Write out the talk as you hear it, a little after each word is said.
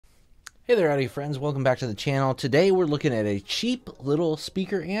Hey there, howdy friends, welcome back to the channel. Today we're looking at a cheap little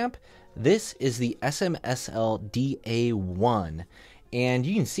speaker amp. This is the S.M.S.L DA-1. And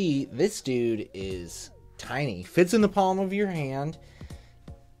you can see this dude is tiny. Fits in the palm of your hand.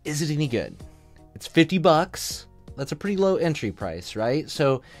 Is it any good? It's 50 bucks. That's a pretty low entry price, right?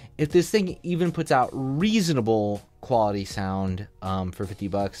 So if this thing even puts out reasonable quality sound for 50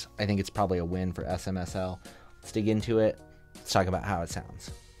 bucks, I think it's probably a win for S.M.S.L. Let's dig into it. Let's talk about how it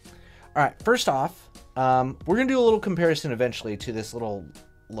sounds. All right, first off, we're going to do a little comparison eventually to this little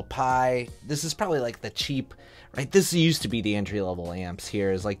Hifi. This is probably like the cheap, right? This used to be the entry-level amps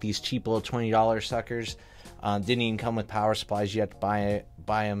here, is like these cheap little $20 suckers. Didn't even come with power supplies. You have to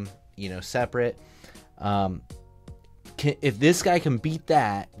buy them, separate. If this guy can beat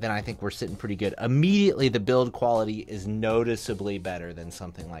that, then I think we're sitting pretty good. Immediately, the build quality is noticeably better than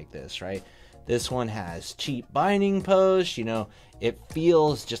something like this, right? This one has cheap binding posts, it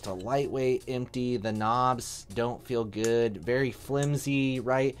feels just a lightweight, empty. The knobs don't feel good, very flimsy,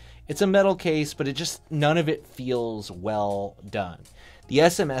 right? It's a metal case, but none of it feels well done. The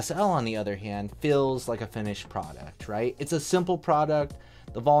S.M.S.L, on the other hand, feels like a finished product, right? It's a simple product.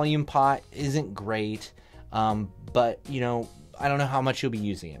 The volume pot isn't great, but, I don't know how much you'll be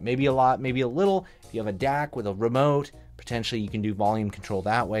using it. Maybe a lot, maybe a little. If you have a DAC with a remote, potentially you can do volume control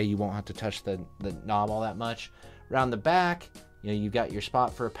that way. You won't have to touch the knob all that much. Around the back, you've got your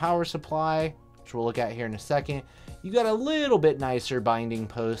spot for a power supply, which we'll look at here in a second. You got a little bit nicer binding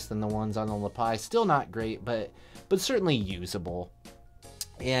post than the ones on the Hifi. Still not great, but certainly usable.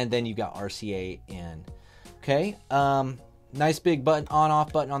 And then you got RCA in. Okay, nice big button,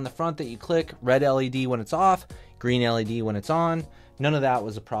 on-off button on the front that you click. Red LED when it's off, green LED when it's on. None of that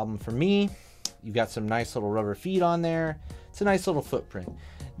was a problem for me. You've got some nice little rubber feet on there. It's a nice little footprint.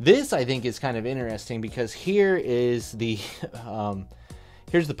 This, I think, is kind of interesting because here is the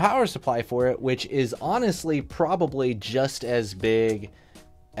here's the power supply for it, which is honestly probably just as big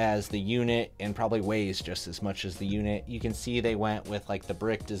as the unit and probably weighs just as much as the unit. You can see they went with like the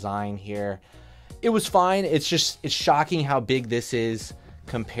brick design here. It was fine. It's shocking how big this is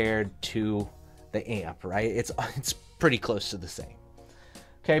compared to the amp, right? It's pretty close to the same.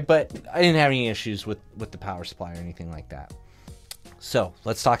 Okay, but I didn't have any issues with the power supply or anything like that. So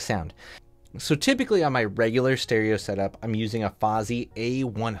let's talk sound. So typically on my regular stereo setup, I'm using a Fosi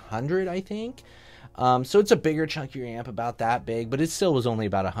A100, I think. So it's a bigger, chunkier amp, about that big, but it still was only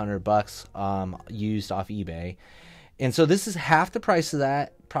about $100 used off eBay. And so this is half the price of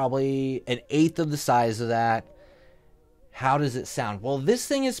that, probably an eighth of the size of that. How does it sound? Well, this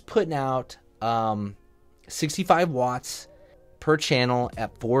thing is putting out 65 watts per channel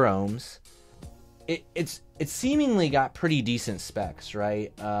at 4 ohms. It's seemingly got pretty decent specs,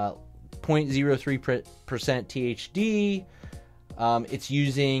 right? 0.03% THD. It's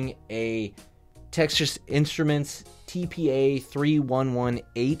using a Texas Instruments TPA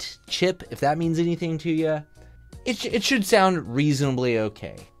 3118 chip, if that means anything to you. It should sound reasonably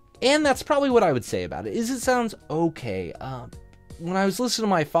okay. And that's probably what I would say about it, is it sounds okay. When I was listening to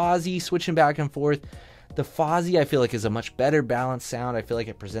my Fosi, switching back and forth, the Fosi, I feel like, is a much better balanced sound. I feel like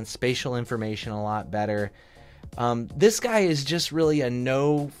it presents spatial information a lot better. This guy is just really a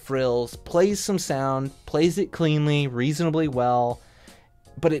no frills, plays some sound, plays it cleanly, reasonably well,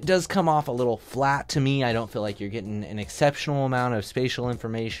 but it does come off a little flat to me. I don't feel like you're getting an exceptional amount of spatial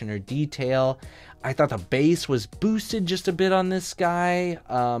information or detail. I thought the bass was boosted just a bit on this guy.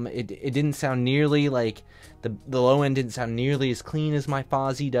 It didn't sound nearly like, the low end didn't sound nearly as clean as my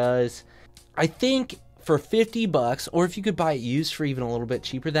Fosi does. I think for 50 bucks, or if you could buy it used for even a little bit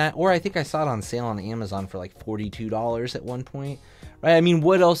cheaper than that, or I think I saw it on sale on Amazon for like $42 at one point, right? I mean,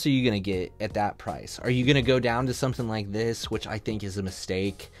 what else are you going to get at that price? Are you going to go down to something like this, which I think is a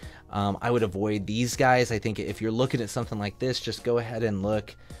mistake? I would avoid these guys. I think if you're looking at something like this, just go ahead and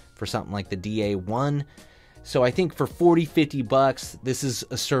look for something like the DA-1. So I think for 40-50 bucks, this is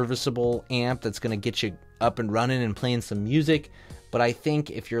a serviceable amp that's going to get you up and running and playing some music. But I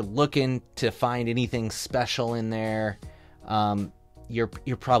think if you're looking to find anything special in there, you're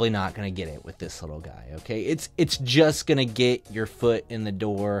probably not going to get it with this little guy, okay? It's just going to get your foot in the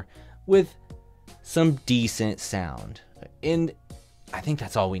door with some decent sound. And I think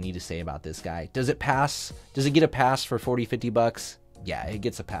that's all we need to say about this guy. Does it pass? Does it get a pass for 40-50 bucks? Yeah, it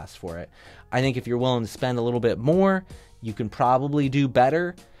gets a pass for it. I think if you're willing to spend a little bit more, you can probably do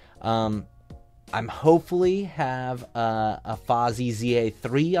better. I'm hopefully have a Fosi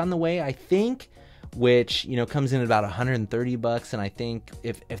ZA3 on the way, I think, which, comes in at about 130 bucks. And I think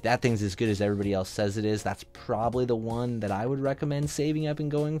if that thing's as good as everybody else says it is, that's probably the one that I would recommend saving up and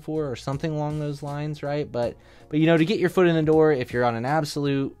going for, or something along those lines, right? But to get your foot in the door, if you're on an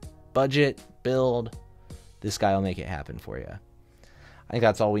absolute budget, build, this guy will make it happen for you. I think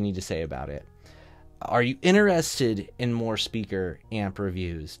that's all we need to say about it. Are you interested in more speaker amp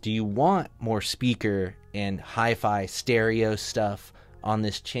reviews? Do you want more speaker and hi-fi stereo stuff on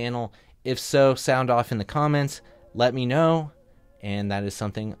this channel? If so, sound off in the comments. Let me know, and that is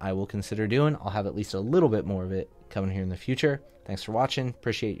something I will consider doing. I'll have at least a little bit more of it coming here in the future. Thanks for watching.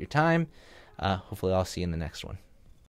 Appreciate your time. Hopefully I'll see you in the next one.